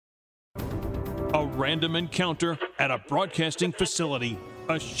random encounter at a broadcasting facility,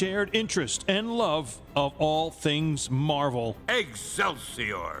 a shared interest and love of all things Marvel,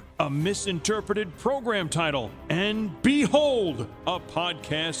 Excelsior! a misinterpreted program title, and behold, a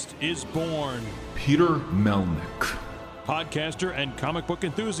podcast is born. Peter Melnick. Podcaster and comic book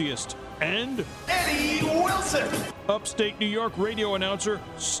enthusiast, and Eddie Wilson, upstate New York radio announcer,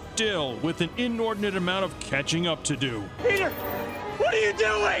 still with an inordinate amount of catching up to do. Peter, what are you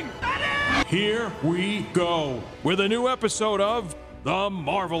doing? Eddie! Here we go with a new episode of The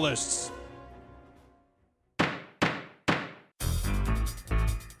Marvelists.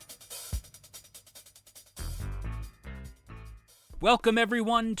 Welcome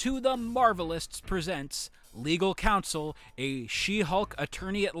everyone to The Marvelists Presents Legal Counsel, a She-Hulk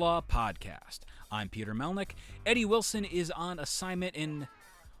Attorney-at-Law podcast. I'm Peter Melnick. Eddie Wilson is on assignment in,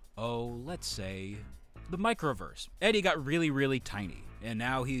 let's say, the microverse. Eddie got really tiny, and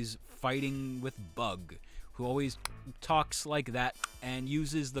now he's fighting with Bug, who always talks like that and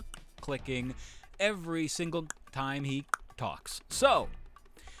uses the clicking every single time he talks. So,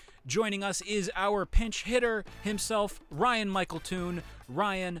 joining us is our pinch hitter himself, Ryan Michael Toon.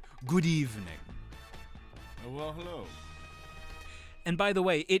 Ryan, good evening. Well, hello. And by the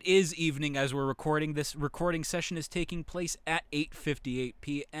way, it is evening as we're recording. This recording session is taking place at 8:58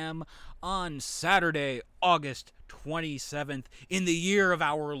 p.m. on Saturday, August 27th, in the year of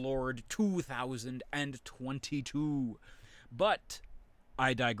our Lord 2022. But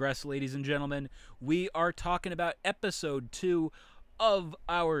I digress, ladies and gentlemen. We are talking about episode 2 of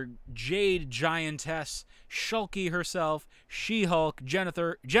our Jade Giantess, Shulky herself, She-Hulk,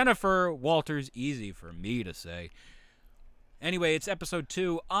 Jennifer Walters, easy for me to say. Anyway, it's episode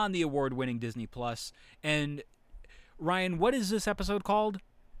 2 on the award-winning Disney+. And Ryan, what is this episode called?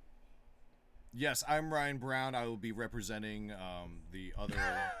 Yes, I'm Ryan Brown. I will be representing the other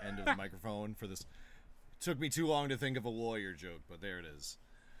end of the microphone for this. Took me too long to think of a lawyer joke, but there it is.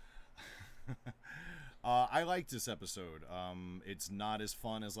 I liked this episode. It's not as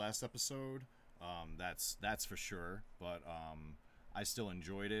fun as last episode. That's for sure. But I still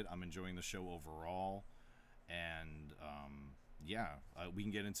enjoyed it. I'm enjoying the show overall. And we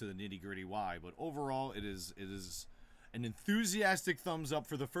can get into the nitty-gritty why. But overall, it is an enthusiastic thumbs up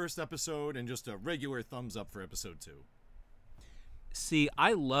for the first episode and just a regular thumbs up for episode 2. See,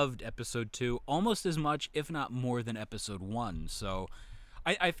 I loved episode 2 almost as much, if not more, than episode 1. So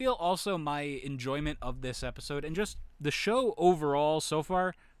I feel also my enjoyment of this episode and just the show overall so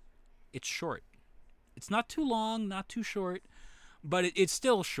far, it's short. It's not too long, not too short, but it's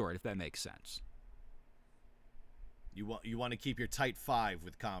still short, if that makes sense. You want to keep your tight 5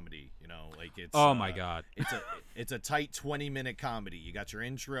 with comedy, like it's. Oh my God! It's a tight 20-minute comedy. You got your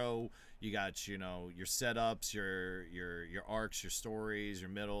intro, you got your setups, your arcs, your stories, your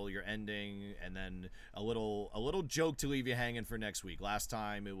middle, your ending, and then a little joke to leave you hanging for next week. Last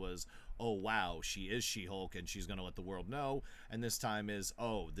time it was, oh wow, she is She-Hulk and she's gonna let the world know, and this time is,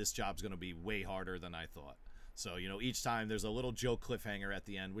 oh, this job's gonna be way harder than I thought. So, each time there's a little joke cliffhanger at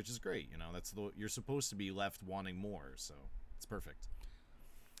the end, which is great. You're supposed to be left wanting more, so it's perfect.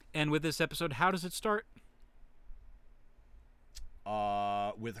 And with this episode, how does it start?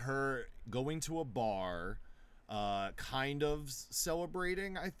 With her going to a bar, kind of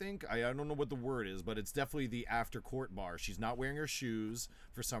celebrating, I think. I don't know what the word is, but it's definitely the after court bar. She's not wearing her shoes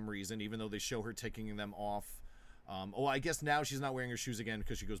for some reason, even though they show her taking them off. I guess now she's not wearing her shoes again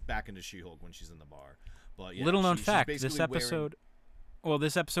because she goes back into She-Hulk when she's in the bar. But yeah, little known fact, this episode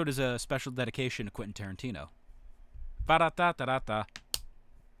is a special dedication to Quentin Tarantino. Ba-da-da-da-da-da.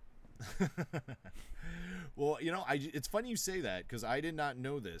 Well, it's funny you say that because I did not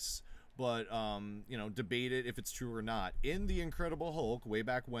know this, but debate it if it's true or not. In The Incredible Hulk, way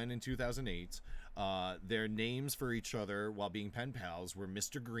back when in 2008, their names for each other while being pen pals were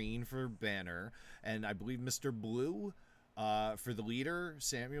Mr. Green for Banner and I believe Mr. Blue for the leader,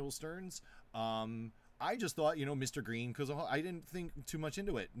 Samuel Stearns. I just thought, Mr. Green, because I didn't think too much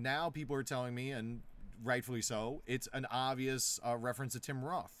into it. Now people are telling me, and rightfully so, it's an obvious reference to Tim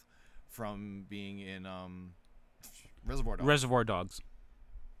Roth from being in Reservoir Dogs. Reservoir Dogs.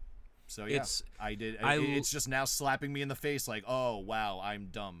 So yeah, it's just now slapping me in the face like, oh wow, I'm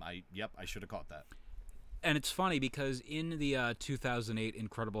dumb. I should have caught that. And it's funny because in the 2008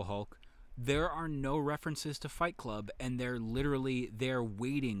 Incredible Hulk, there are no references to Fight Club, and they're literally there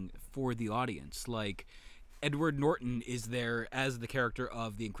waiting for the audience. Like, Edward Norton is there as the character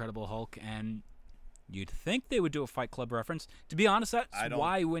of the Incredible Hulk, and you'd think they would do a Fight Club reference. To be honest, that's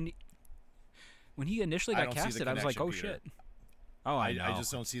why when he initially got casted, I was like, oh, Peter. Shit. Oh, I know. I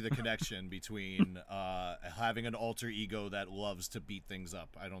just don't see the connection between having an alter ego that loves to beat things up.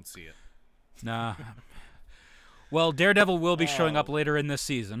 I don't see it. Nah. Well, Daredevil will be showing up later in this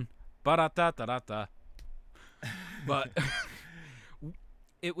season. Ba-da-da-da-da-da. But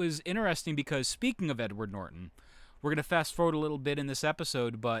it was interesting because, speaking of Edward Norton, we're going to fast forward a little bit in this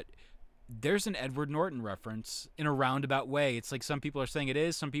episode, but there's an Edward Norton reference in a roundabout way. It's like some people are saying it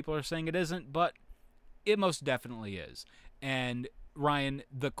is, some people are saying it isn't, but it most definitely is. And Ryan,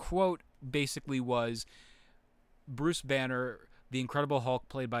 the quote basically was Bruce Banner, the Incredible Hulk,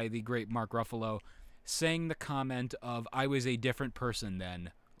 played by the great Mark Ruffalo, saying the comment of "I was a different person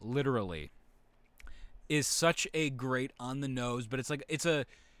then," literally, is such a great on the nose, but it's a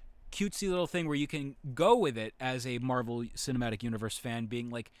cutesy little thing where you can go with it as a Marvel Cinematic Universe fan, being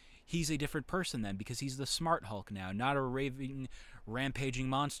like, he's a different person then because he's the smart Hulk now, not a raving, rampaging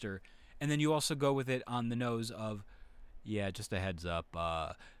monster. And then you also go with it on the nose of, yeah, just a heads up,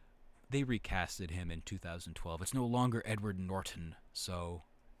 they recasted him in 2012. It's no longer Edward Norton, so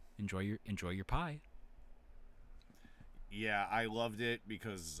enjoy your pie. Yeah, I loved it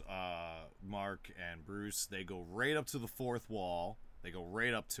because Mark and Bruce, they go right up to the fourth wall. They go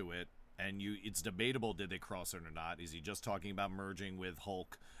right up to it, and it's debatable did they cross it or not. Is he just talking about merging with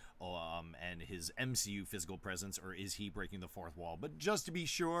Hulk and his MCU physical presence, or is he breaking the fourth wall? But just to be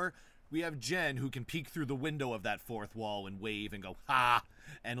sure, we have Jen who can peek through the window of that fourth wall and wave and go, ha,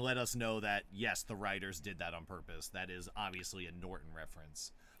 and let us know that, yes, the writers did that on purpose. That is obviously a Norton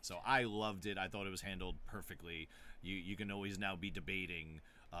reference. So I loved it. I thought it was handled perfectly. You can always now be debating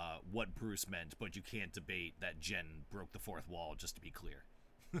what Bruce meant, but you can't debate that Jen broke the fourth wall, just to be clear.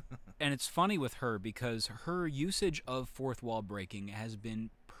 And it's funny with her because her usage of fourth wall breaking has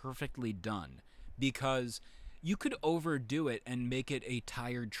been perfectly done, because you could overdo it and make it a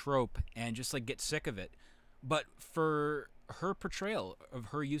tired trope and just like get sick of it. But for her portrayal of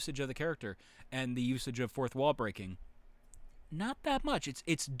her usage of the character and the usage of fourth wall breaking, not that much.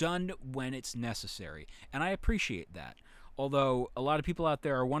 It's done when it's necessary, and I appreciate that. Although a lot of people out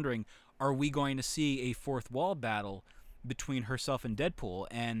there are wondering, are we going to see a fourth wall battle between herself and Deadpool?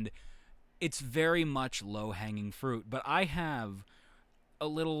 And it's very much low-hanging fruit, but I have a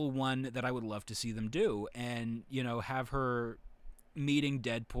little one that I would love to see them do, and have her meeting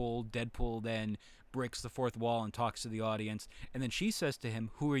Deadpool. Deadpool then breaks the fourth wall and talks to the audience, and then she says to him,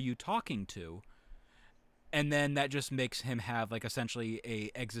 "Who are you talking to?" And then that just makes him have like essentially a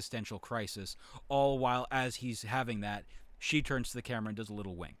existential crisis, all while as he's having that, she turns to the camera and does a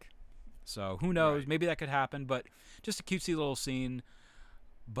little wink. So who knows? Right. Maybe that could happen, but just a cutesy little scene.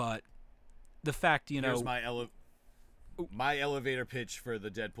 But the fact, Here's my elevator pitch for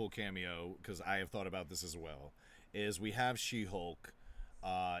the Deadpool cameo, because I have thought about this as well, is we have She-Hulk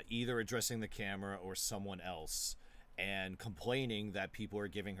either addressing the camera or someone else and complaining that people are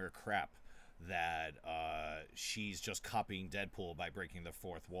giving her crap, that she's just copying Deadpool by breaking the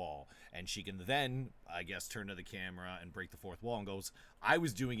fourth wall. And she can then, I guess, turn to the camera and break the fourth wall and goes, I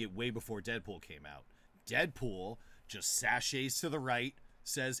was doing it way before Deadpool came out. Deadpool just sashays to the right,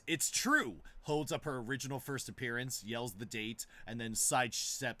 says, it's true, holds up her original first appearance, yells the date, and then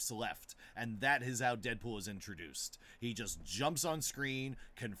sidesteps left. And that is how Deadpool is introduced. He just jumps on screen,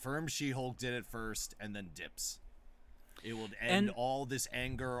 confirms She-Hulk did it first, and then dips. It will end all this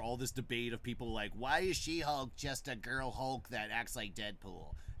anger, all this debate of people like, why is She-Hulk just a girl Hulk that acts like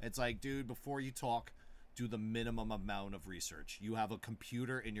Deadpool? It's like, dude, before you talk, do the minimum amount of research. You have a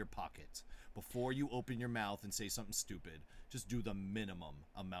computer in your pocket. Before you open your mouth and say something stupid, just do the minimum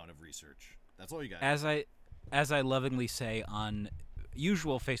amount of research. That's all you got. As I lovingly say on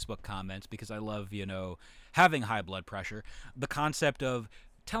usual Facebook comments, because I love, having high blood pressure, the concept of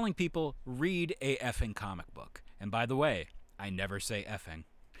telling people, read a effing comic book. And by the way, I never say effing.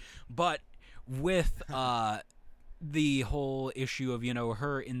 But with the whole issue of,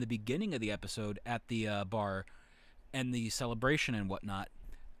 her in the beginning of the episode at the bar and the celebration and whatnot,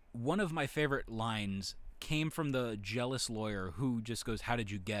 one of my favorite lines came from the jealous lawyer who just goes, how did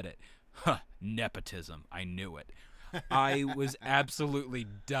you get it? Huh, nepotism. I knew it. I was absolutely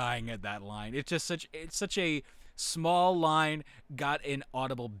dying at that line. It's such a small line, got an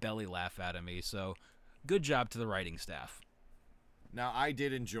audible belly laugh out of me. So good job to the writing staff. Now, I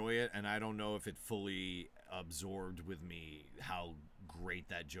did enjoy it, and I don't know if it fully absorbed with me how great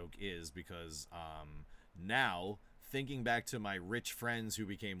that joke is, because now, thinking back to my rich friends who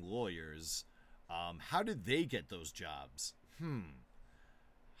became lawyers, how did they get those jobs?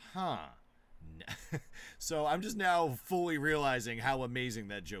 So I'm just now fully realizing how amazing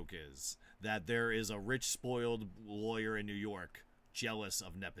that joke is, that there is a rich, spoiled lawyer in New York jealous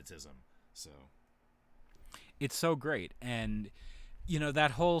of nepotism. So it's so great. And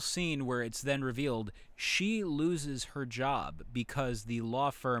that whole scene where it's then revealed she loses her job because the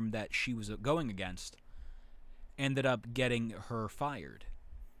law firm that she was going against ended up getting her fired.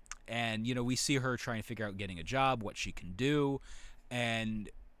 And, we see her trying to figure out getting a job, what she can do, and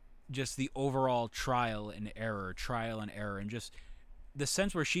just the overall trial and error, and just the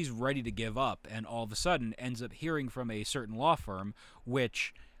sense where she's ready to give up and all of a sudden ends up hearing from a certain law firm,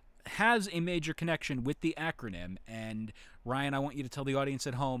 which has a major connection with the acronym. And Ryan, I want you to tell the audience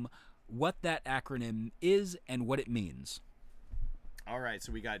at home what that acronym is and what it means. All right,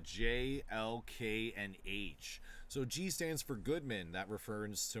 so we got J, L, K, and H. So G stands for Goodman. That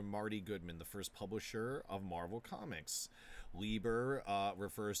refers to Marty Goodman, the first publisher of Marvel Comics. Lieber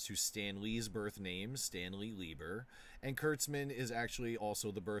refers to Stan Lee's birth name, Stanley Lieber. And Kurtzman is actually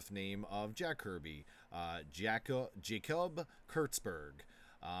also the birth name of Jack Kirby, Jacob Kurtzberg.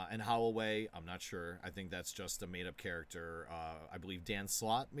 And Holloway, I'm not sure. I think that's just a made-up character. I believe Dan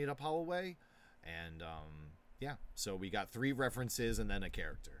Slott made up Holloway. And, yeah, so we got 3 references and then a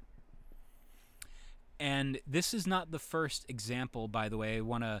character. And this is not the first example, by the way.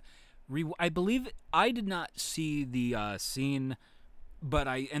 I believe I did not see the scene, but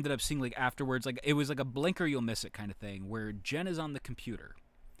I ended up seeing afterwards. It was like a blink or you'll miss it kind of thing, where Jen is on the computer,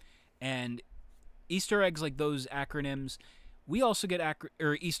 and Easter eggs like those acronyms. We also get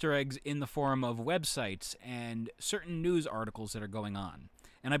Easter eggs in the form of websites and certain news articles that are going on.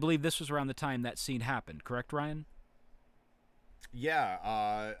 And I believe this was around the time that scene happened. Correct, Ryan?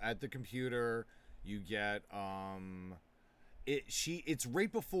 Yeah, at the computer. You get it's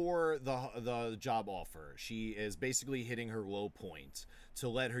right before the job offer. She is basically hitting her low point to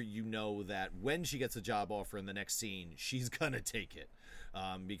let her know that when she gets a job offer in the next scene, she's gonna take it.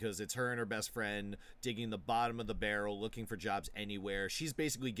 Because it's her and her best friend digging the bottom of the barrel, looking for jobs anywhere. She's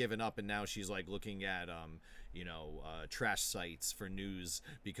basically given up, and now she's looking at trash sites for news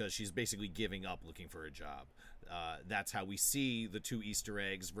because she's basically giving up looking for a job. That's how we see the 2 Easter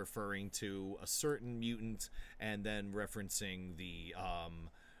eggs referring to a certain mutant and then referencing the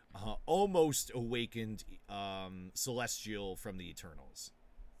almost awakened Celestial from the Eternals.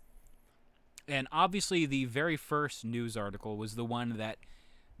 And obviously the very first news article was the one that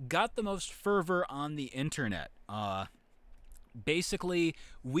got the most fervor on the internet. Basically,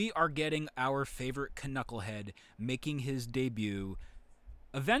 we are getting our favorite Knucklehead making his debut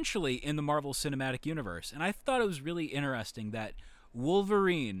eventually in the Marvel Cinematic Universe. And I thought it was really interesting that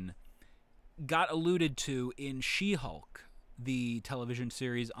Wolverine got alluded to in She-Hulk, the television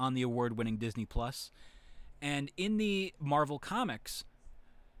series on the award-winning Disney+. And in the Marvel Comics,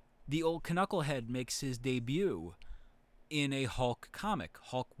 the old Knucklehead makes his debut in a Hulk comic,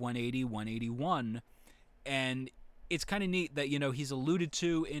 Hulk 180, 181. And it's kind of neat that, he's alluded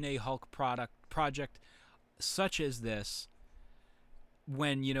to in a Hulk project such as this,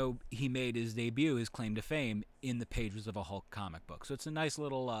 when, he made his debut, his claim to fame, in the pages of a Hulk comic book. So it's a nice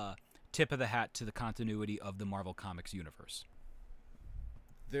little tip of the hat to the continuity of the Marvel Comics universe.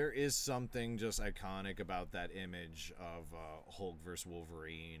 There is something just iconic about that image of Hulk versus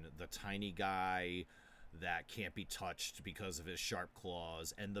Wolverine. The tiny guy that can't be touched because of his sharp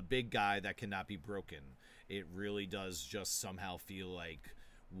claws, and the big guy that cannot be broken. It really does just somehow feel like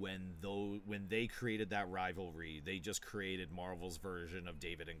when they created that rivalry, they just created Marvel's version of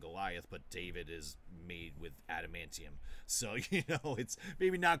David and Goliath, but David is made with adamantium. So, it's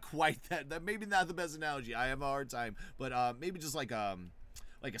maybe not quite that maybe not the best analogy. I have a hard time, but maybe just like a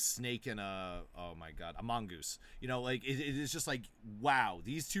snake and a mongoose. It is just wow,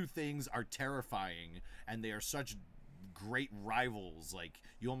 these 2 things are terrifying, and they are such great rivals.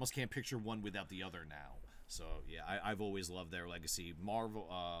 You almost can't picture one without the other now. So, yeah, I've always loved their legacy. Marvel,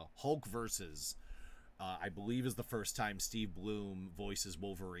 Hulk versus, I believe is the first time Steve Blum voices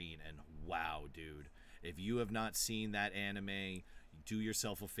Wolverine, and wow, dude. If you have not seen that anime, do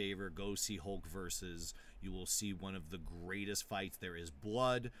yourself a favor, go see Hulk versus. You will see one of the greatest fights. There is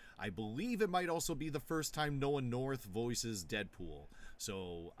blood. I believe it might also be the first time Noah North voices Deadpool.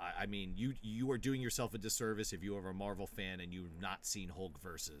 So, I mean, you are doing yourself a disservice if you are a Marvel fan and you've not seen Hulk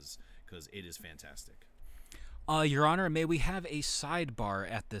versus, because it is fantastic. Your Honor, may we have a sidebar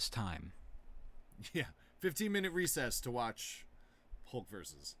at this time? Yeah, 15-minute recess to watch Hulk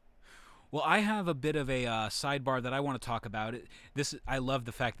versus. Well, I have a bit of a sidebar that I want to talk about. I love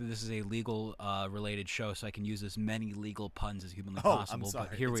the fact that this is a legal related show, so I can use as many legal puns as humanly possible. I'm sorry.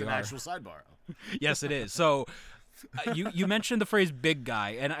 But here it's we an are. Actual sidebar. Yes, it is. So you mentioned the phrase "big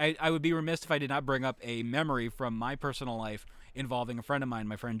guy," and I would be remiss if I did not bring up a memory from my personal life involving a friend of mine,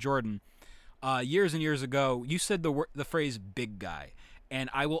 my friend Jordan. Years and years ago, you said the phrase "big guy," and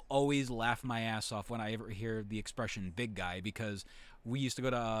I will always laugh my ass off when I ever hear the expression "big guy," because we used to go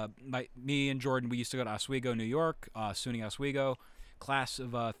to me and Jordan. We used to go to Oswego, New York, SUNY Oswego, class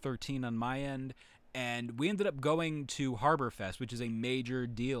of 13 on my end, and we ended up going to Harbor Fest, which is a major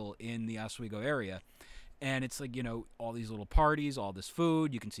deal in the Oswego area. And it's like, all these little parties, all this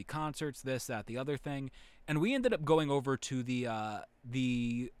food. You can see concerts, this, that, the other thing. And we ended up going over to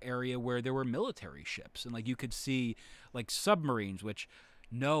the area where there were military ships, and like you could see like submarines. Which,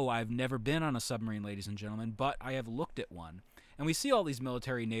 no, I've never been on a submarine, ladies and gentlemen, but I have looked at one. And we see all these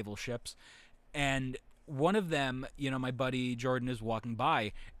military naval ships, and one of them, my buddy Jordan is walking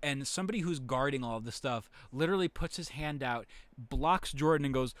by, and somebody who's guarding all of the stuff literally puts his hand out, blocks Jordan,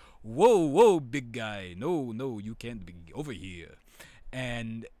 and goes, "Whoa, whoa, big guy. No, you can't be over here."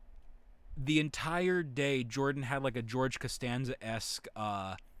 And the entire day, Jordan had like a George Costanza-esque,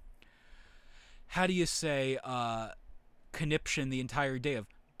 conniption the entire day of,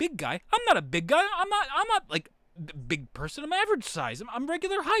 "Big guy? I'm not a big guy. I'm not like big person. I'm average size. I'm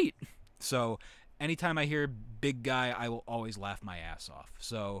regular height." So anytime I hear big guy, I will always laugh my ass off.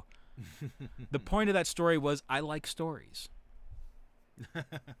 So the point of that story was I like stories.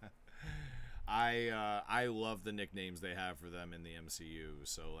 I love the nicknames they have for them in the MCU.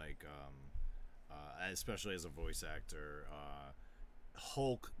 So like, especially as a voice actor,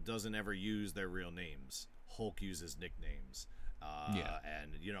 Hulk doesn't ever use their real names. Hulk uses nicknames.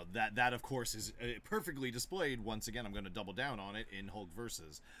 And that of course is perfectly displayed. Once again, I'm going to double down on it in Hulk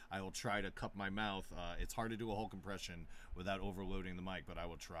Versus. I will try to cup my mouth. It's hard to do a Hulk impression without overloading the mic, but I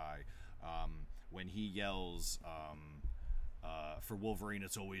will try. When he yells for Wolverine,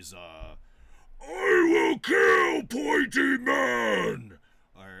 it's always "I will kill Pointy Man,"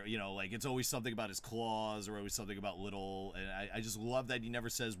 or like it's always something about his claws, or always something about little. And I just love that he never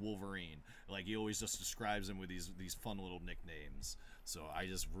says Wolverine. Like he always just describes him with these fun little nicknames. So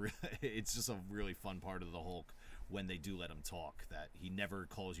it's just a really fun part of the Hulk when they do let him talk, that he never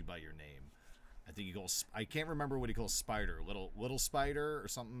calls you by your name. I think he calls, I can't remember what he calls Spider, little Spider or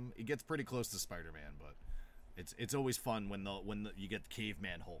something. It gets pretty close to Spider-Man, but it's always fun when you get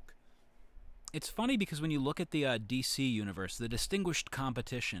Caveman Hulk. It's funny because when you look at the DC universe, the distinguished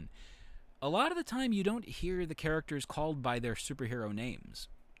competition, a lot of the time you don't hear the characters called by their superhero names.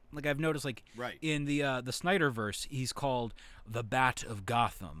 Like I've noticed, like right. in the Snyderverse, he's called the Bat of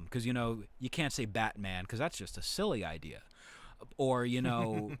Gotham because you can't say Batman because that's just a silly idea, or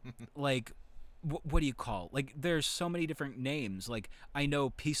like what do you call? Like there's so many different names. Like I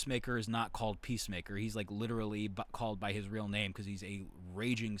know Peacemaker is not called Peacemaker; he's like literally called by his real name because he's a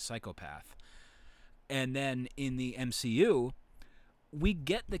raging psychopath. And then in the MCU, we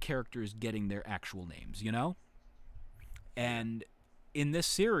get the characters getting their actual names, and in this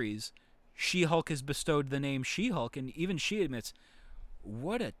series, She-Hulk is bestowed the name She-Hulk, and even she admits,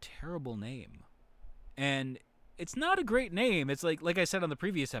 what a terrible name. And it's not a great name. It's like I said on the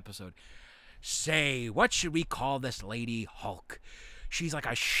previous episode, say, what should we call this lady Hulk? She's like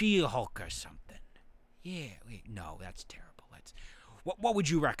a She-Hulk or something. Yeah, wait, no, that's terrible. What would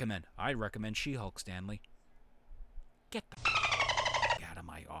you recommend? I'd recommend She-Hulk, Stanley. Get the out of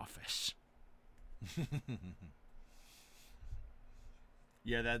my office.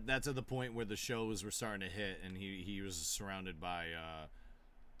 Yeah, that's at the point where the shows were starting to hit, and he was surrounded by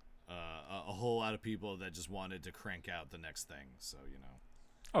a whole lot of people that just wanted to crank out the next thing. So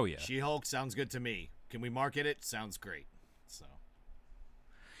Oh yeah, She-Hulk sounds good to me. Can we market it? Sounds great. So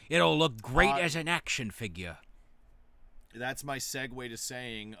it'll look great as an action figure. That's my segue to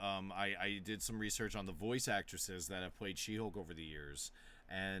saying I did some research on the voice actresses that have played She-Hulk over the years.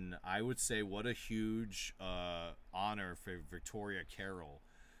 And I would say what a huge honor for Victoria Carroll.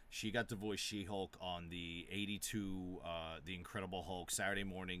 She got to voice She-Hulk on the 82 The Incredible Hulk Saturday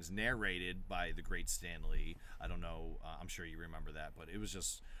mornings, narrated by the great Stan Lee. I don't know, I'm sure you remember that, but it was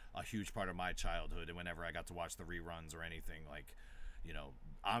just a huge part of my childhood. And whenever I got to watch the reruns or anything, like,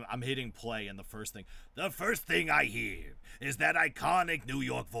 I'm hitting play, and the first thing I hear is that iconic New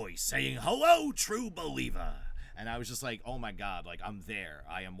York voice saying, "Hello, true believer." And I was just like, oh my God, like I'm there.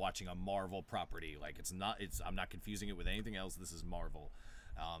 I am watching a Marvel property. Like I'm not confusing it with anything else. This is Marvel.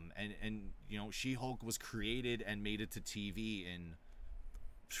 And She-Hulk was created and made it to TV in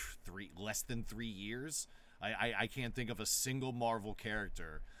less than 3 years. I can't think of a single Marvel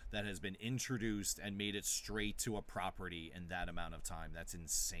character that has been introduced and made it straight to a property in that amount of time. That's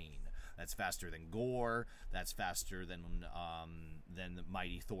insane. That's faster than Gore. That's faster than the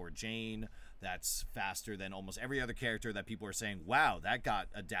mighty Thor Jane. That's faster than almost every other character that people are saying, wow, that got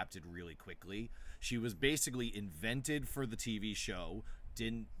adapted really quickly. She was basically invented for the TV show,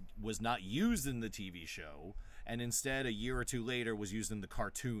 was not used in the TV show, and instead a year or two later was used in the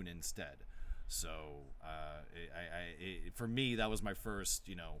cartoon instead. So for me, that was my first,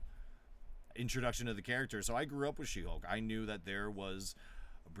 introduction to the character. So I grew up with She-Hulk. I knew that there was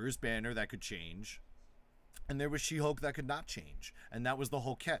a Bruce Banner that could change, and there was She-Hulk that could not change. And that was the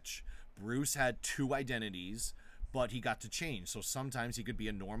whole catch. Bruce had two identities, but he got to change. So sometimes he could be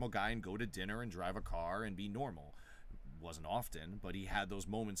a normal guy and go to dinner and drive a car and be normal. Wasn't often, but he had those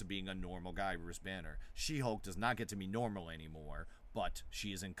moments of being a normal guy, Bruce Banner. She-Hulk does not get to be normal anymore, but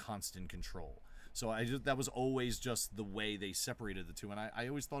she is in constant control. So that was always just the way they separated the two, and I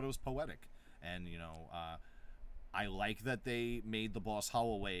always thought it was poetic. And, I like that they made the Boss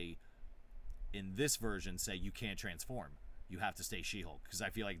Holloway in this version say you can't transform. You have to stay She-Hulk, because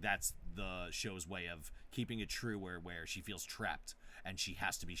I feel like that's the show's way of keeping it true where she feels trapped, and she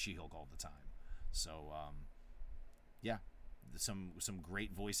has to be She-Hulk all the time. So, yeah, some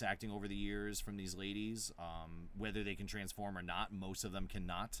great voice acting over the years from these ladies. Whether they can transform or not, most of them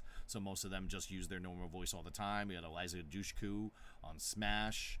cannot. So most of them just use their normal voice all the time. We had Eliza Dushku on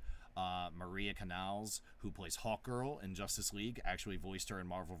Smash. Maria Canals, who plays Hawkgirl in Justice League, actually voiced her in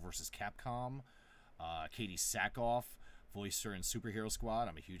Marvel vs. Capcom. Katie Sackhoff voiced her in Superhero Squad.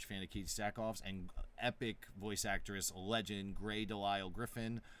 I'm a huge fan of Katie Sackhoff's. And epic voice actress, legend, Grey DeLisle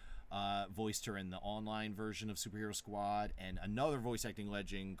Griffin, voiced her in the online version of Superhero Squad. And another voice acting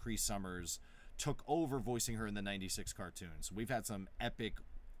legend, Cree Summers, took over voicing her in the 96 cartoons. We've had some epic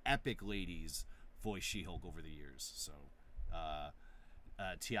ladies voice She-Hulk over the years. So,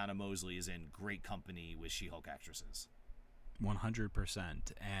 Tiana Mosley is in great company with She-Hulk actresses.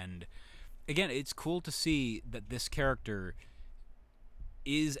 100%. And again, it's cool to see that this character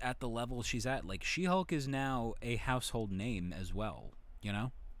is at the level she's at. Like, She-Hulk is now a household name as well,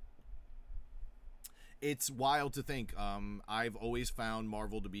 It's wild to think. I've always found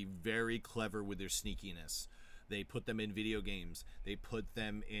Marvel to be very clever with their sneakiness. They put them in video games. They put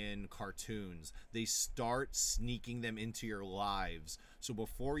them in cartoons. They start sneaking them into your lives. So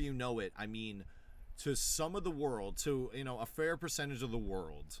before you know it, to some of the world, to, a fair percentage of the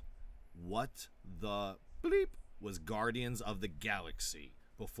world, what the bleep was Guardians of the Galaxy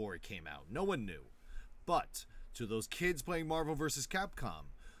before it came out? No one knew. But to those kids playing Marvel vs.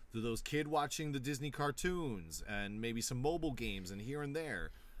 Capcom, to those kids watching the Disney cartoons and maybe some mobile games and here and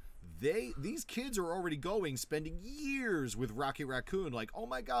there, these kids are already spending years with Rocket Raccoon, like, oh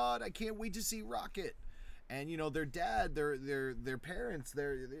my god, I can't wait to see Rocket. And their dad, their parents,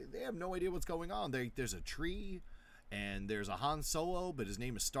 they have no idea what's going on. There's a tree, and there's a Han Solo, but his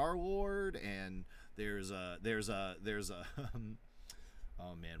name is Star-Lord, and there's a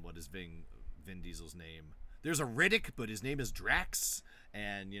oh man, what is Vin Diesel's name? There's a Riddick, but his name is Drax,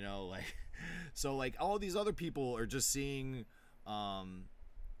 and so all these other people are just seeing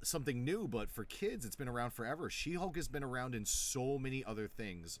something new, but for kids, it's been around forever. She-Hulk has been around in so many other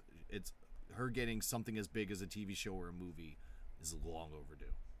things. It's her getting something as big as a TV show or a movie is long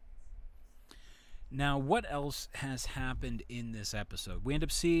overdue. Now, what else has happened in this episode? We end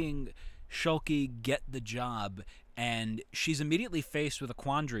up seeing Shulky get the job, and she's immediately faced with a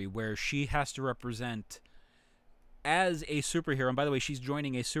quandary where she has to represent as a superhero. And by the way, she's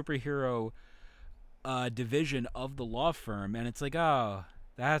joining a superhero division of the law firm, and it's like, oh,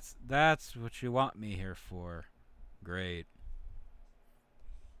 that's what you want me here for. Great.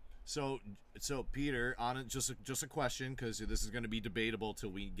 So Peter, on just a question, because this is going to be debatable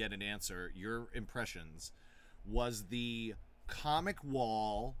till we get an answer. Your impressions: was the comic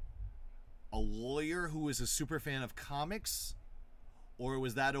wall a lawyer who is a super fan of comics, or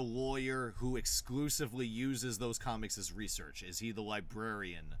was that a lawyer who exclusively uses those comics as research? Is he the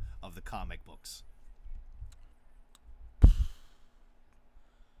librarian of the comic books?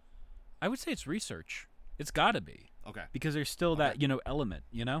 I would say it's research. It's got to be. Okay. Because there's still that, element,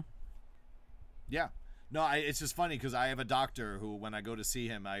 Yeah. No, it's just funny because I have a doctor who, when I go to see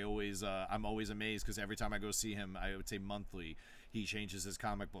him, I'm always amazed because every time I go see him, I would say monthly, he changes his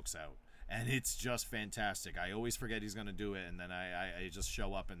comic books out. And it's just fantastic. I always forget he's going to do it, and then I just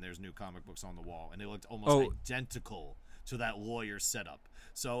show up and there's new comic books on the wall. And they looked almost identical to that lawyer setup.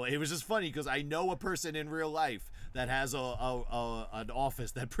 So it was just funny because I know a person in real life that has an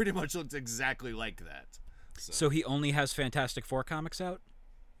office that pretty much looks exactly like that. So he only has Fantastic Four comics out?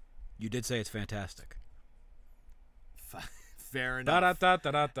 You did say it's fantastic. Fair enough.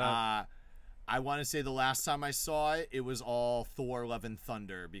 Da-da-da-da-da-da. I want to say the last time I saw it, it was all Thor: Love and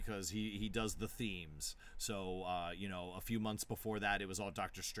Thunder because he does the themes. So, a few months before that, it was all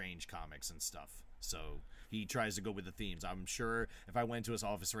Doctor Strange comics and stuff. So he tries to go with the themes. I'm sure if I went to his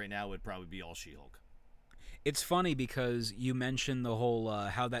office right now, it would probably be all She-Hulk. It's funny because you mentioned the whole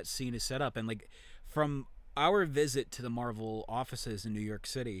how that scene is set up. And, from our visit to the Marvel offices in New York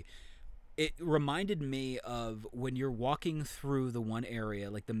City, it reminded me of when you're walking through the one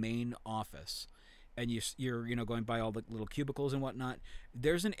area, like the main office, and you're going by all the little cubicles and whatnot.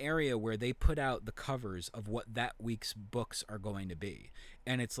 There's an area where they put out the covers of what that week's books are going to be,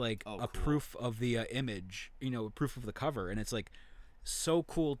 and it's like Oh, a cool. proof of the image, a proof of the cover, and it's like so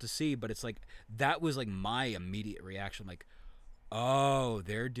cool to see. But it's like that was like my immediate reaction, like, oh,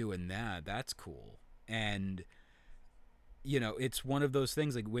 they're doing that. That's cool. And it's one of those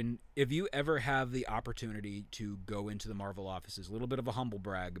things, like, if you ever have the opportunity to go into the Marvel offices, a little bit of a humble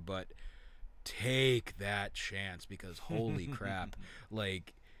brag, but take that chance, because holy crap.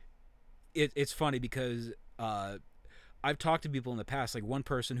 Like, it's funny because I've talked to people in the past, like one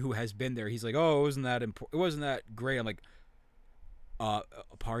person who has been there, he's like, oh, it wasn't that great. I'm like,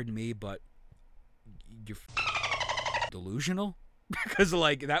 pardon me, but you're delusional? Because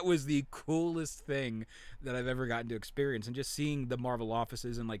like that was the coolest thing that I've ever gotten to experience, and just seeing the Marvel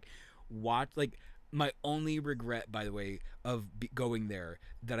offices and like watch, like, my only regret, by the way, of going there,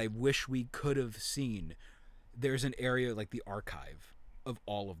 that I wish we could have seen, there's an area like the archive of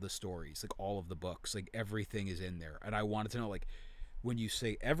all of the stories, like all of the books, like everything is in there. And I wanted to know, like, when you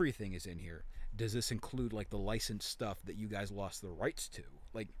say everything is in here, does this include like the licensed stuff that you guys lost the rights to?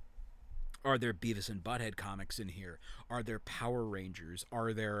 Like, are there Beavis and Butthead comics in here? Are there Power Rangers?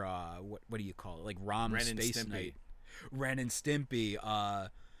 Are there what do you call it? Like Rom Ren and Space Stimpy. Knight, Ren and Stimpy,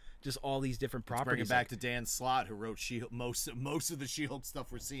 just all these different Let's properties. bring it back to Dan Slott, who wrote most of the She-Hulk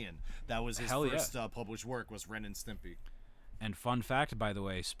stuff we're seeing. That was his Hell yeah. first published work, was Ren and Stimpy. And fun fact, by the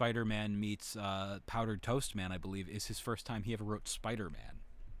way, Spider-Man meets Powdered Toast Man, I believe, is his first time he ever wrote Spider-Man.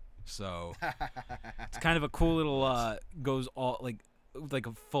 So it's kind of a cool little goes all like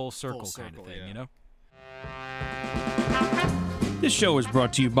a full circle kind of thing, yeah. This show is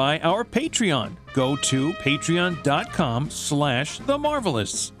brought to you by our Patreon. Go to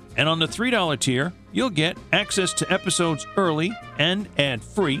patreon.com/themarvelists. And on the $3 tier, you'll get access to episodes early and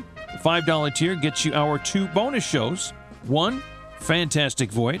ad-free. The $5 tier gets you our 2 bonus shows. One,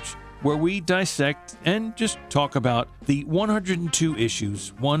 Fantastic Voyage, where we dissect and just talk about the 102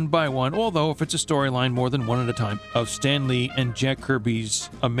 issues, one by one, although if it's a storyline, more than one at a time, of Stan Lee and Jack Kirby's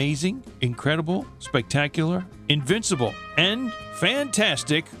amazing, incredible, spectacular, invincible, and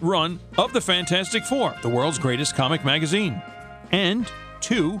fantastic run of the Fantastic Four, the world's greatest comic magazine. And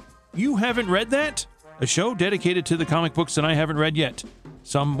 2, You Haven't Read That? A show dedicated to the comic books that I haven't read yet.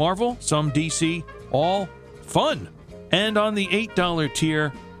 Some Marvel, some DC, all fun. And on the $8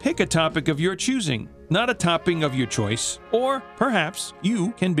 tier, pick a topic of your choosing, not a topping of your choice, or perhaps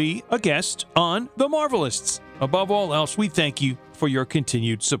you can be a guest on The Marvelists. Above all else, we thank you for your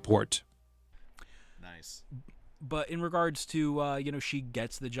continued support. Nice. But in regards to, she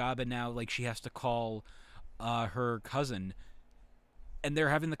gets the job, and now, like, she has to call her cousin, and they're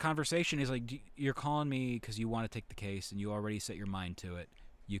having the conversation. He's like, you're calling me because you want to take the case, and you already set your mind to it.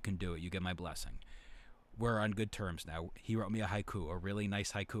 You can do it. You get my blessing. We're on good terms now. He wrote me a haiku, a really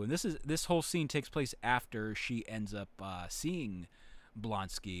nice haiku. And this whole scene takes place after she ends up seeing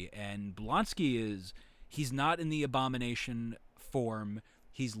Blonsky. And Blonsky he's not in the Abomination form.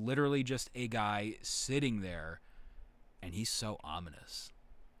 He's literally just a guy sitting there, and he's so ominous.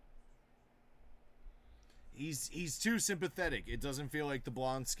 He's too sympathetic. It doesn't feel like the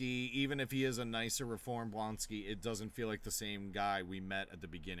Blonsky, even if he is a nicer reformed Blonsky, it doesn't feel like the same guy we met at the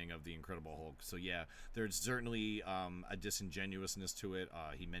beginning of The Incredible Hulk. So yeah, there's certainly a disingenuousness to it.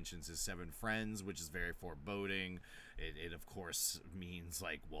 He mentions his 7 friends, which is very foreboding. It of course means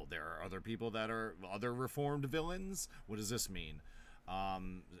like, well, there are other people that are other reformed villains. What does this mean?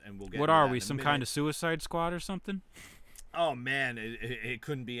 And we'll get. What into are that we, in a some minute. kind of Suicide Squad or something? Oh man, it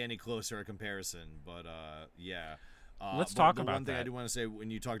couldn't be any closer a comparison. But yeah. Let's but talk the about one thing I that. do want to say,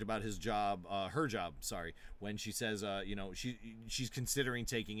 when you talked about his job, her job, sorry, when she says, she's considering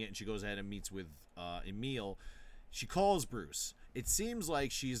taking it, and she goes ahead and meets with Emil. She calls Bruce. It seems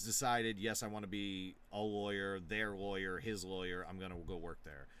like she's decided, yes, I want to be a lawyer, their lawyer, his lawyer. I'm gonna go work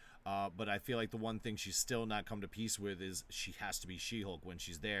there. But I feel like the one thing she's still not come to peace with is she has to be She-Hulk when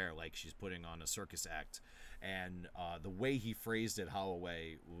she's there, like she's putting on a circus act. And the way he phrased it,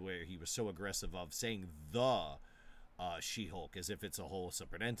 Holloway, where he was so aggressive of saying the She-Hulk as if it's a whole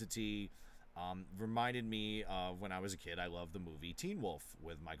separate entity, reminded me of when I was a kid. I loved the movie Teen Wolf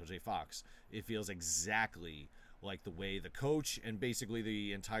with Michael J. Fox. It feels exactly like the way the coach and basically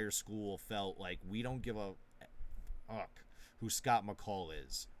the entire school felt like, we don't give a fuck who Scott McCall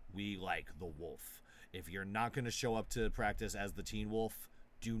is. We like the Wolf. If you're not going to show up to practice as the Teen Wolf,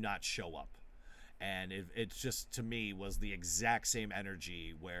 do not show up. And it just, to me, was the exact same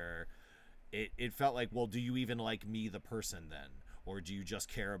energy where it felt like, well, do you even like me, the person, then? Or do you just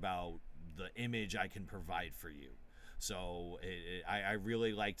care about the image I can provide for you. So I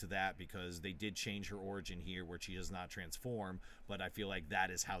really liked that because they did change her origin here where she does not transform, but I feel like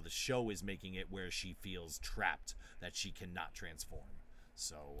that is how the show is making it, where she feels trapped, that she cannot transform.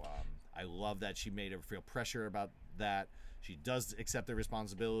 So I love that she made her feel pressure about that. She does accept the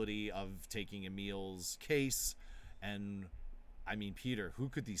responsibility of taking Emil's case. And, I mean, Peter, who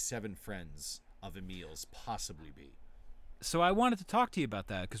could these 7 friends of Emil's possibly be? So I wanted to talk to you about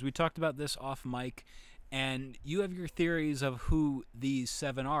that because we talked about this off mic, and you have your theories of who these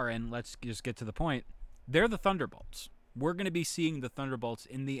 7 are, and let's just get to the point. They're the Thunderbolts. We're going to be seeing the Thunderbolts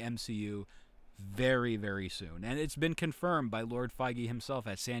in the MCU very, very soon, and it's been confirmed by Lord Feige himself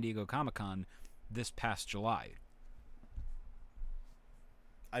at San Diego Comic-Con this past July.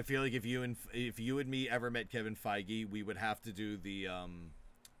 I feel like if you and me ever met Kevin Feige, we would have to do the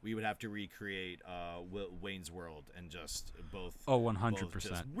we would have to recreate Wayne's World and just both. Oh,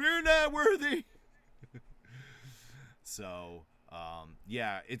 100%. We're not worthy. So,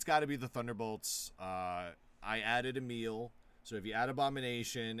 yeah, it's got to be the Thunderbolts. I added Emil. So if you add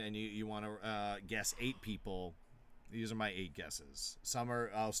Abomination and you want to guess 8 people, these are my 8 guesses.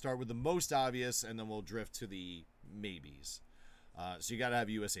 I'll start with the most obvious, and then we'll drift to the maybes. So you got to have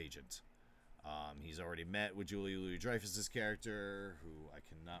U.S. Agent. He's already met with Julia Louis-Dreyfus's character, who I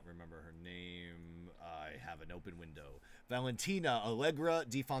cannot remember her name. I have an open window. Valentina Allegra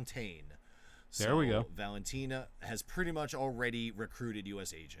de Fontaine. There we go. Valentina has pretty much already recruited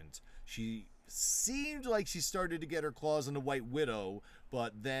U.S. Agent. She seemed like she started to get her claws in the White Widow,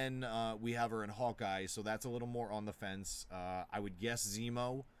 but then we have her in Hawkeye, so that's a little more on the fence. I would guess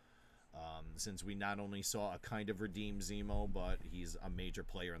Zemo, since we not only saw a kind of redeemed Zemo, but he's a major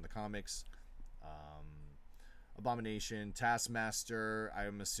player in the comics. Abomination, Taskmaster,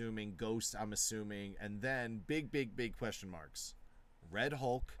 I'm assuming, Ghost, I'm assuming, and then big question marks. Red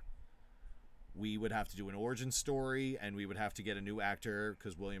Hulk. We would have to do an origin story, and we would have to get a new actor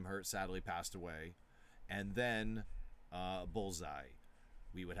because William Hurt sadly passed away. And then Bullseye.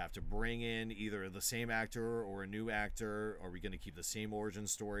 We would have to bring in either the same actor or a new actor. Are we going to keep the same origin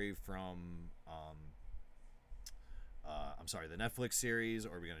story from, the Netflix series,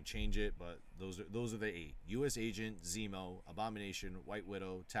 or are we going to change it? But those are the 8. U.S. Agent, Zemo, Abomination, White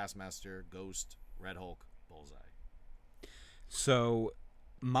Widow, Taskmaster, Ghost, Red Hulk, Bullseye. So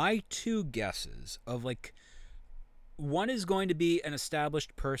my 2 guesses of, like, one is going to be an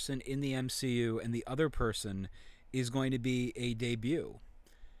established person in the MCU, and the other person is going to be a debut.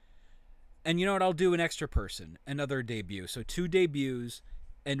 And you know what? I'll do an extra person, another debut. So 2 debuts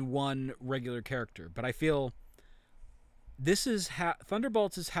and 1 regular character. But I feel this is how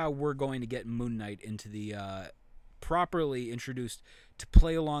Thunderbolts is how we're going to get Moon Knight into the properly introduced to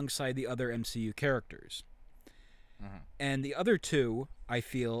play alongside the other MCU characters. And the other 2, I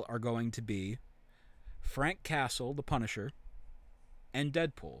feel, are going to be Frank Castle, the Punisher, and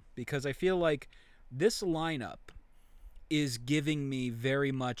Deadpool. Because I feel like this lineup is giving me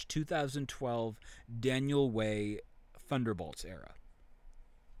very much 2012 Daniel Way Thunderbolts era.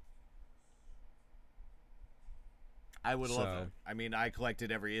 I would love that. I mean, I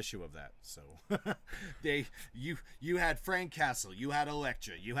collected every issue of that. So you had Frank Castle, you had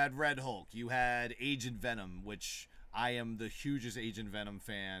Elektra, you had Red Hulk, you had Agent Venom, which I am the hugest Agent Venom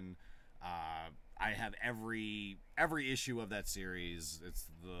fan. I have every issue of that series. It's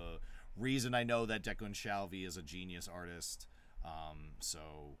the reason I know that Declan Shalvey is a genius artist. So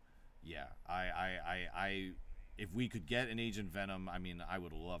yeah, I if we could get an Agent Venom, I mean, I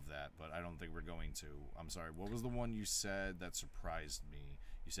would love that, but I don't think we're going to. I'm sorry. What was the one you said that surprised me?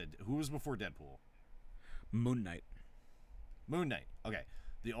 You said, who was before Deadpool? Moon Knight. Moon Knight. Okay.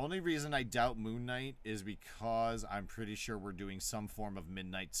 The only reason I doubt Moon Knight is because I'm pretty sure we're doing some form of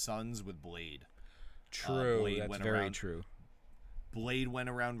Midnight Suns with Blade. True. Blade That's very true. Blade went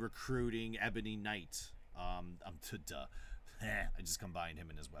around recruiting Ebony Knight. I just combined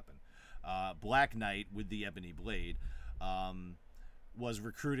him and his weapon. Black Knight with the Ebony Blade was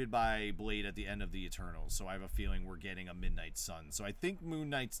recruited by Blade at the end of the Eternals, so I have a feeling we're getting a Midnight Sun. So I think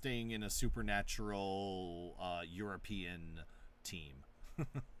Moon Knight's staying in a supernatural European team.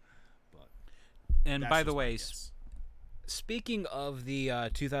 But and by the way, speaking of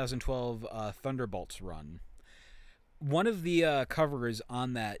the 2012 Thunderbolts run, one of the covers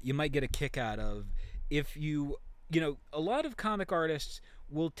on that you might get a kick out of if you know, a lot of comic artists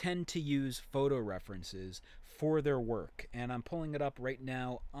will tend to use photo references for their work, and I'm pulling it up right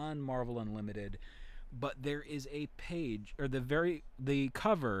now on Marvel Unlimited, but there is a page, or the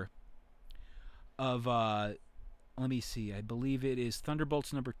cover of let me see, I believe it is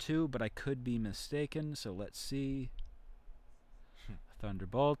Thunderbolts number 2, but I could be mistaken, so let's see.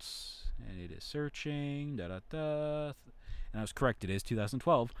 Thunderbolts, and it is searching. And I was correct. It is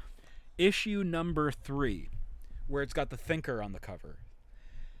 2012. Issue number 3, where it's got the Thinker on the cover.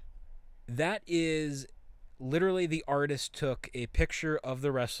 That is literally the artist took a picture of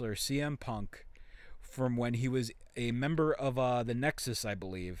the wrestler CM Punk from when he was a member of the Nexus, I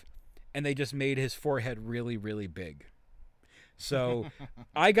believe, and they just made his forehead really, really big. So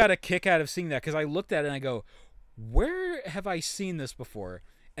I got a kick out of seeing that because I looked at it and I go, where have I seen this before?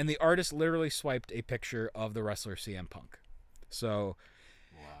 And the artist literally swiped a picture of the wrestler CM Punk. So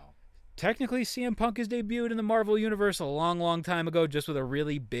Wow. technically CM Punk has debuted in the Marvel Universe a long, long time ago just with a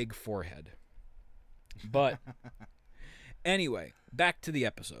really big forehead. But anyway, back to the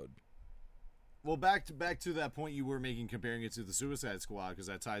episode. Well, back to that point you were making, comparing it to the Suicide Squad, because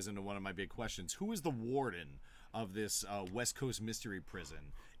that ties into one of my big questions. Who is the warden of this West Coast mystery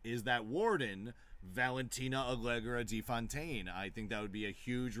prison? Is that warden Valentina Allegra de Fontaine? I think that would be a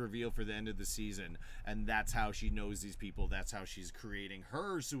huge reveal for the end of the season, and that's how she knows these people. That's how she's creating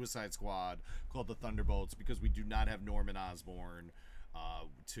her Suicide Squad called the Thunderbolts, because we do not have Norman Osborn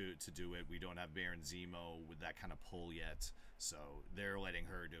to do it. We don't have Baron Zemo with that kind of pull yet, so they're letting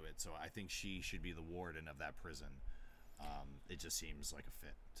her do it. So I think she should be the warden of that prison. It just seems like a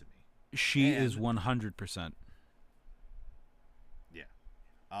fit to me. She is 100%. Yeah.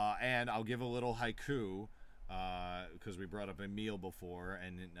 And I'll give a little haiku, because we brought up Emil before,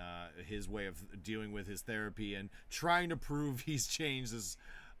 and his way of dealing with his therapy and trying to prove he's changed his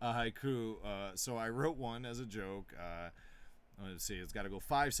haiku. So I wrote one as a joke. Let's see, it's got to go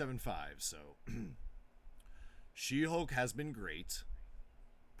 575. So, She-Hulk has been great.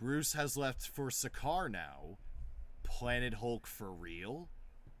 Bruce has left for Sakaar now. Planet Hulk for real?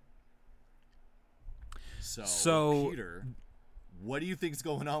 So Peter, what do you think's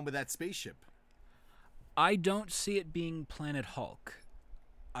going on with that spaceship? I don't see it being Planet Hulk.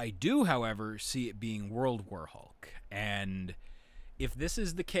 I do, however, see it being World War Hulk. And if this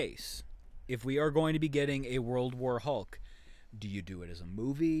is the case, if we are going to be getting a World War Hulk, do you do it as a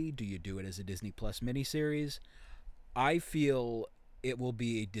movie? Do you do it as a Disney Plus miniseries? I feel it will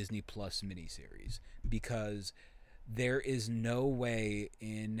be a Disney Plus miniseries, because there is no way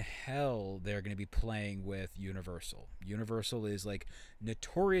in hell they're going to be playing with Universal. Universal is like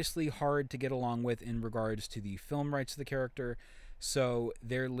notoriously hard to get along with in regards to the film rights of the character. So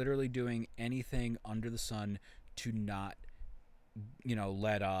they're literally doing anything under the sun to not,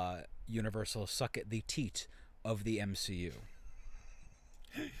 let Universal suck at the teat of the MCU.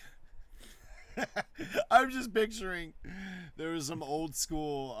 I'm just picturing there was some old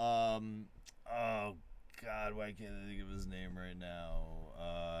school oh god, why can't I think of his name right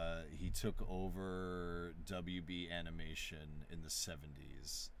now? He took over WB Animation in the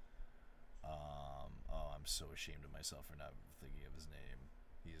 70s. I'm so ashamed of myself for not thinking of his name.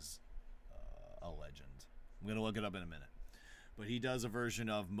 He's a legend. I'm gonna look it up in a minute. But he does a version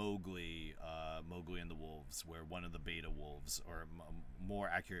of Mowgli, Mowgli and the Wolves, where one of the beta wolves, or more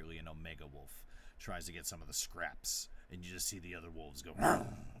accurately an omega wolf, tries to get some of the scraps, and you just see the other wolves go,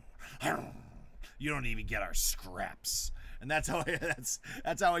 you don't even get our scraps. And that's how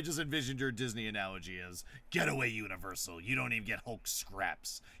I just envisioned your Disney analogy as, get away, Universal. You don't even get Hulk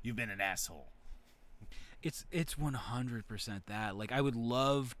scraps. You've been an asshole. It's 100% that. Like, I would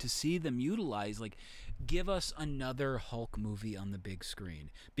love to see them utilize, like, give us another Hulk movie on the big screen.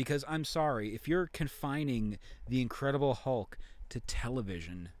 Because I'm sorry, if you're confining the Incredible Hulk to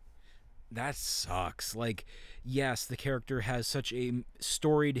television, that sucks. Like, yes, the character has such a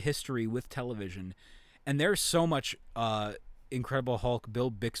storied history with television, and there's so much Incredible Hulk, Bill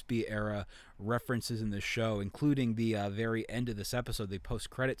Bixby era references in the show, including the very end of this episode, the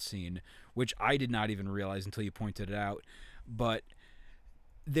post-credit scene, which I did not even realize until you pointed it out. But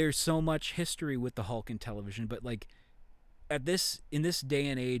there's so much history with the Hulk in television, but like in this day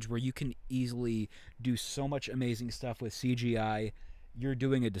and age where you can easily do so much amazing stuff with CGI, you're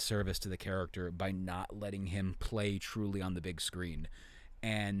doing a disservice to the character by not letting him play truly on the big screen.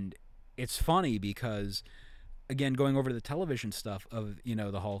 And it's funny because, again, going over to the television stuff of,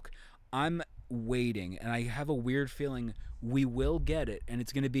 the Hulk, I'm waiting, and I have a weird feeling we will get it, and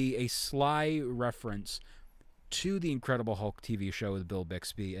it's going to be a sly reference to the Incredible Hulk TV show with Bill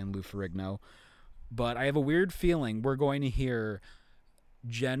Bixby and Lou Ferrigno. But I have a weird feeling we're going to hear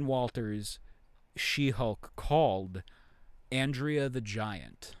Jen Walters' She-Hulk called Andrea the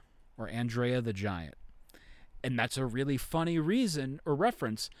Giant. And that's a really funny reason or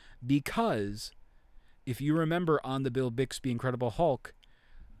reference, because if you remember on the Bill Bixby Incredible Hulk,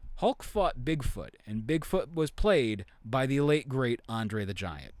 Hulk fought Bigfoot, and Bigfoot was played by the late, great Andre the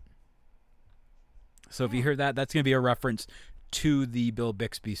Giant. So if you hear that, that's going to be a reference to the Bill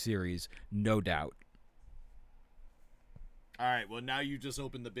Bixby series, no doubt. All right, well, now you just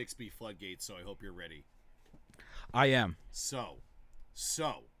opened the Bixby floodgates, so I hope you're ready. I am. So,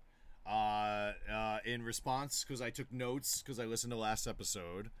 in response, because I took notes, because I listened to last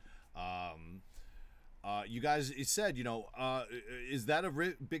episode, you guys said, is that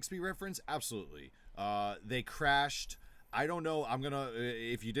a Bixby reference? Absolutely. They crashed. I don't know. I'm going to,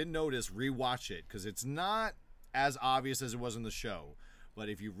 if you didn't notice, rewatch it, because it's not as obvious as it was in the show. But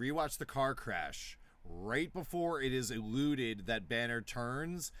if you rewatch the car crash, right before it is alluded that Banner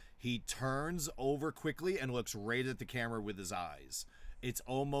turns, he turns over quickly and looks right at the camera with his eyes. It's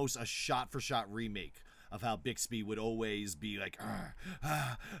almost a shot-for-shot remake of how Bixby would always be like,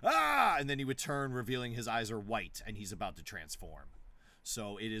 and then he would turn, revealing his eyes are white, and he's about to transform.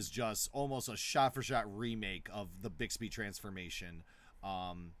 So it is just almost a shot-for-shot remake of the Bixby transformation.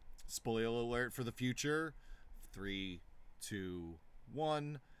 Spoiler alert for the future. 3, 2,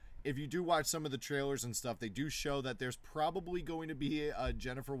 1. If you do watch some of the trailers and stuff, they do show that there's probably going to be a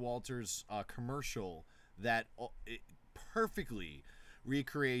Jennifer Walters commercial that perfectly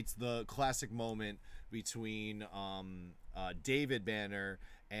recreates the classic moment between David Banner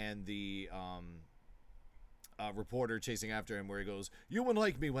and the reporter chasing after him, where he goes, "You wouldn't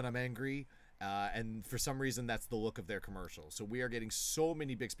like me when I'm angry." And for some reason, that's the look of their commercial. So we are getting so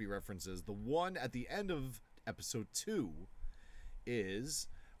many Bixby references. The one at the end of episode 2 is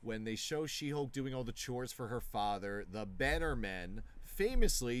when they show She-Hulk doing all the chores for her father. The Banner men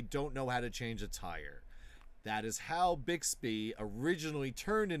famously don't know how to change a tire. That is how Bixby originally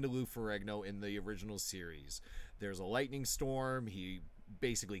turned into Lou Ferrigno in the original series. There's a lightning storm. He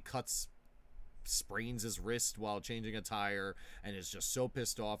basically sprains his wrist while changing a tire, and is just so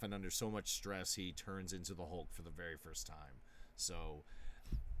pissed off and under so much stress, he turns into the Hulk for the very first time. So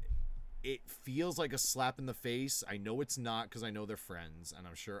it feels like a slap in the face. I know it's not, because I know they're friends, and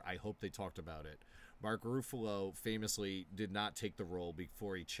I hope they talked about it. Mark Ruffalo famously did not take the role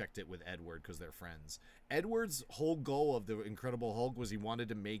before he checked it with Edward, because they're friends. Edward's whole goal of the Incredible Hulk was he wanted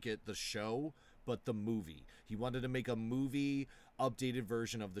to make it the show, but the movie. He wanted to make a movie updated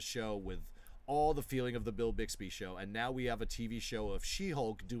version of the show with all the feeling of the Bill Bixby show, and now we have a TV show of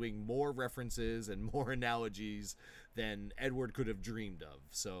She-Hulk doing more references and more analogies than Edward could have dreamed of.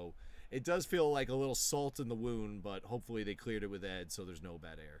 So it does feel like a little salt in the wound, but hopefully they cleared it with Ed, so there's no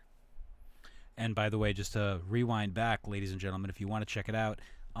bad air. And by the way, just to rewind back, ladies and gentlemen, if you want to check it out,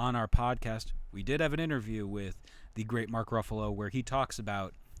 on our podcast, we did have an interview with the great Mark Ruffalo where he talks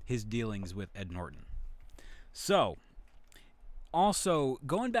about his dealings with Ed Norton. So, also,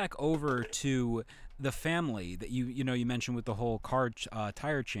 going back over to the family that you mentioned with the whole car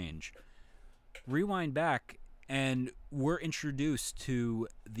tire change, rewind back, and we're introduced to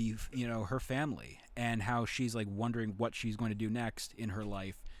the her family and how she's like wondering what she's going to do next in her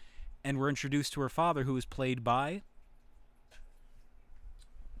life, and we're introduced to her father, who is played by.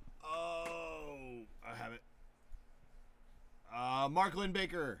 Oh, I have it. Mark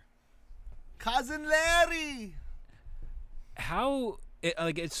Lynn-Baker, Cousin Larry.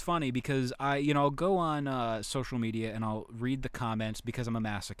 It's funny because I'll go on social media and I'll read the comments because I'm a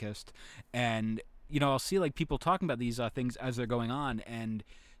masochist, and I'll see like people talking about these things as they're going on, and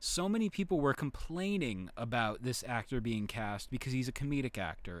so many people were complaining about this actor being cast because he's a comedic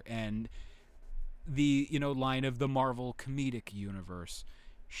actor, and the line of the Marvel comedic universe.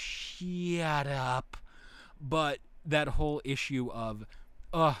 Shut up. But that whole issue of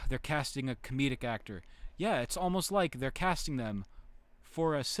they're casting a comedic actor. Yeah, it's almost like they're casting them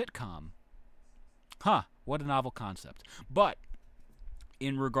for a sitcom. Huh, what a novel concept. But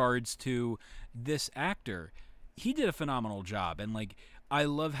in regards to this actor, he did a phenomenal job, and like I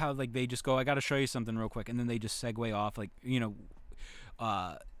love how like they just go, I got to show you something real quick, and then they just segue off like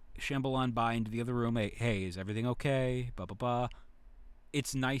shamble on by into the other room. Hey, is everything okay? Blah blah blah.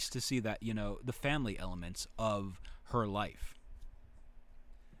 It's nice to see that the family elements of her life.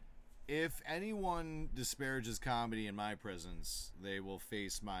 If anyone disparages comedy in my presence, they will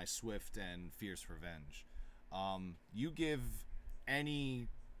face my swift and fierce revenge. You give any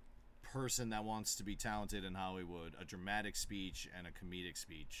person that wants to be talented in Hollywood a dramatic speech and a comedic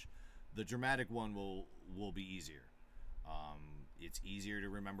speech, the dramatic one will be easier. It's easier to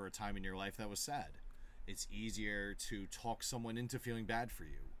remember a time in your life that was sad. It's easier to talk someone into feeling bad for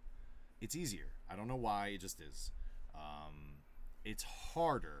you. It's easier. I don't know why, it just is. It's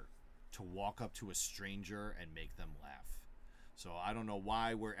harder to walk up to a stranger and make them laugh. So I don't know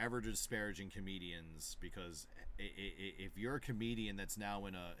why we're ever disparaging comedians, because if you're a comedian that's now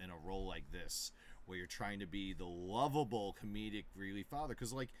in a role like this, where you're trying to be the lovable comedic relief father,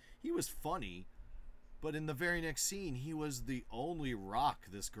 because like he was funny, But in the very next scene, he was the only rock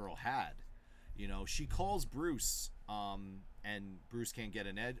this girl had. You know, she calls Bruce, and Bruce can't get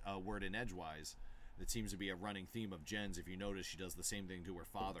a word in edgewise. It seems to be a running theme of Jen's. If you notice, she does the same thing to her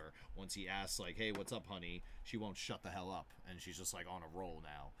father. Once he asks, like, hey, what's up, honey? She won't shut the hell up, and she's just, like, on a roll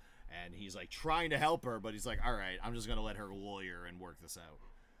now. And he's, like, trying to help her, but he's like, all right, I'm just going to let her lawyer and work this out.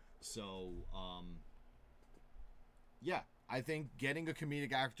 So, yeah, I think getting a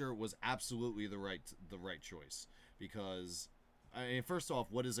comedic actor was absolutely the right choice. Because, I mean, first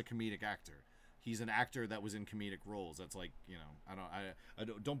off, what is a comedic actor? He's an actor that was in comedic roles. That's like, you know, I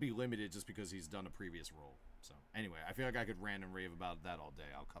don't be limited just because he's done a previous role. So anyway, I feel like I could rant and rave about that all day.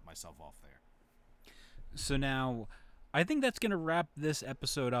 I'll cut myself off there. So now, I think that's going to wrap this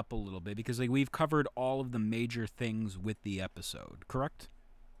episode up a little bit because like we've covered all of the major things with the episode, correct?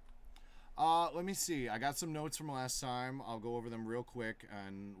 Let me see. I got some notes from last time. I'll go over them real quick,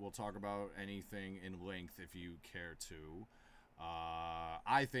 and we'll talk about anything in length if you care to.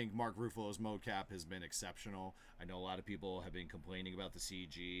 I think Mark Ruffalo's mocap has been exceptional. I know a lot of people have been complaining about the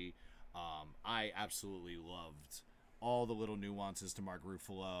CG. I absolutely loved all the little nuances to Mark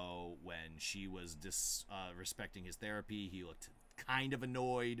Ruffalo when she was respecting his therapy. He looked kind of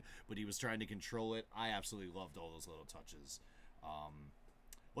annoyed, but he was trying to control it. I absolutely loved all those little touches.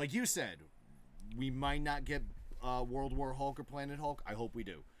 Like you said, we might not get World War Hulk or Planet Hulk. I hope we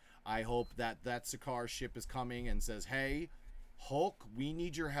do. I hope that Sakaar ship is coming and says, hey, Hulk, we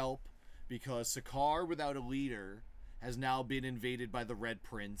need your help because Sakaar without a leader has now been invaded by the Red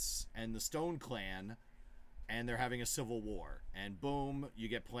Prince and the Stone Clan, and they're having a civil war. And boom, you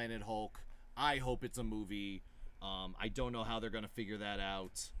get Planet Hulk. I hope it's a movie. I don't know how they're going to figure that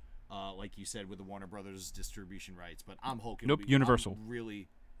out, like you said, with the Warner Brothers distribution rights, but I'm hoping... Nope, Universal.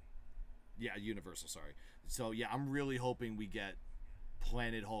 Yeah, Universal, sorry. So, yeah, I'm really hoping we get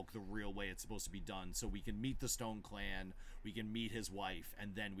Planet Hulk the real way it's supposed to be done, so we can meet the Stone Clan, we can meet his wife,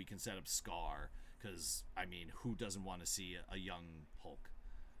 and then we can set up Scar, because, I mean, who doesn't want to see a young Hulk?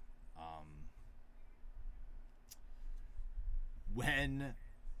 When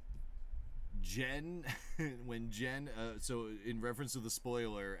Jen, so in reference to the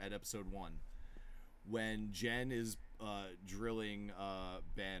spoiler at episode 1, when Jen is drilling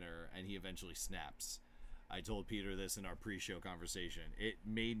Banner and he eventually snaps, I told Peter this in our pre-show conversation. It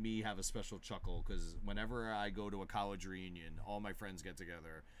made me have a special chuckle because whenever I go to a college reunion, all my friends get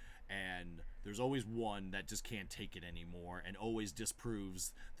together, and there's always one that just can't take it anymore and always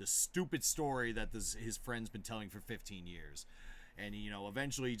disproves the stupid story that his friend's been telling for 15 years. And, you know,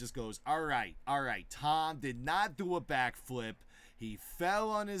 eventually he just goes, all right, Tom did not do a backflip. He fell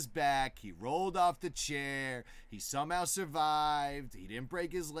on his back. He rolled off the chair. He somehow survived. He didn't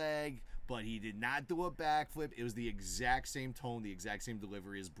break his leg, but he did not do a backflip. It was the exact same tone, the exact same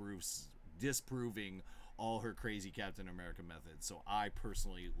delivery as Bruce, disproving all her crazy Captain America methods. So I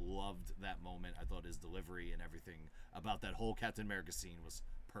personally loved that moment. I thought his delivery and everything about that whole Captain America scene was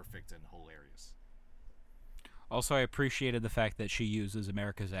perfect and hilarious. Also, I appreciated the fact that she uses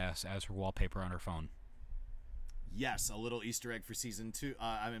America's ass as her wallpaper on her phone. Yes, a little Easter egg for season 2.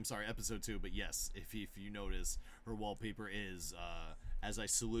 I'm sorry, episode 2. But yes, if you notice, her wallpaper is, as I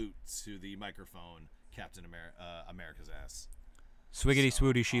salute to the microphone, Captain America's ass. Swiggity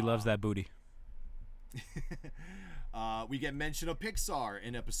swooty, she loves that booty. We get mention of Pixar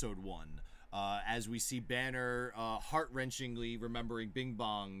in episode 1. As we see Banner heart-wrenchingly remembering Bing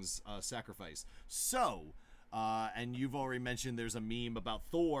Bong's sacrifice. So... and you've already mentioned there's a meme about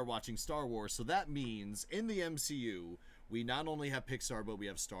Thor watching Star Wars, so that means in the MCU, we not only have Pixar, but we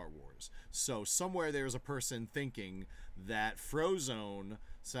have Star Wars. So somewhere there's a person thinking that Frozone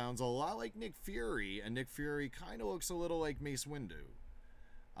sounds a lot like Nick Fury, and Nick Fury kind of looks a little like Mace Windu.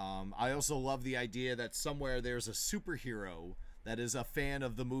 I also love the idea that somewhere there's a superhero that is a fan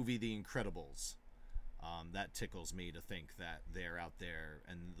of the movie The Incredibles. That tickles me to think that they're out there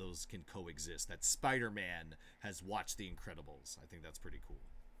and those can coexist. That Spider-Man has watched The Incredibles. I think that's pretty cool.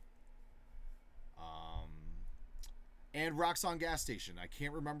 And Roxxon gas station. I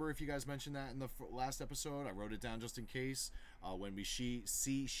can't remember if you guys mentioned that in the last episode. I wrote it down just in case. When we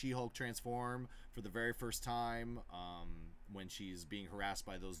see She-Hulk transform for the very first time, when she's being harassed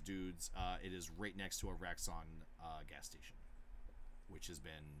by those dudes, it is right next to a Roxxon gas station, which has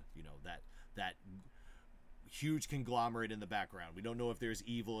been, you know, that huge conglomerate in the background. We don't know if they're as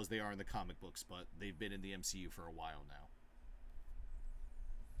evil as they are in the comic books, but they've been in the MCU for a while now.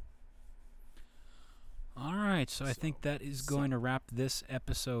 All right, so I think that is going to wrap this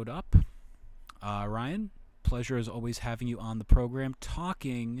episode up. Ryan, pleasure as always having you on the program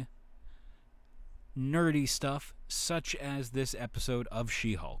talking nerdy stuff such as this episode of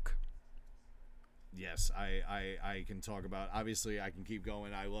She-Hulk. Yes, I can talk about. Obviously, I can keep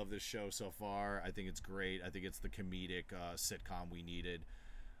going. I love this show so far. I think it's great. I think it's the comedic sitcom we needed.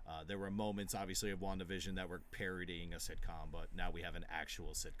 There were moments, obviously, of WandaVision that were parodying a sitcom, but now we have an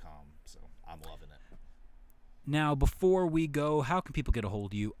actual sitcom, so I'm loving it. Now, before we go, how can people get a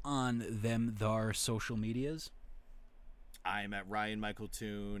hold of you on them thar social medias? I'm at Ryan Michael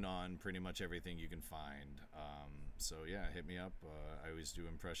Toon on pretty much everything you can find. So yeah, hit me up. I always do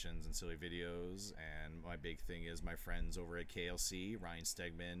impressions and silly videos, and my big thing is my friends over at KLC, Ryan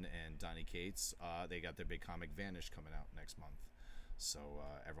Stegman and Donnie Cates. They got their big comic Vanish coming out next month. So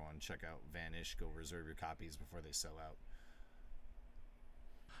everyone check out Vanish. Go reserve your copies before they sell out.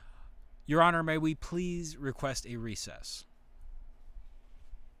 Your Honor, may we please request a recess?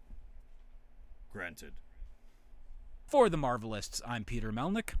 Granted. For the Marvelists, I'm Peter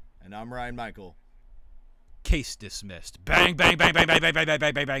Melnick. And I'm Ryan Michael. Case dismissed. Bang, bang, bang, bang, bang, bang, bang, bang,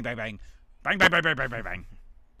 bang, bang, bang, bang, bang, bang, bang, bang, bang, bang.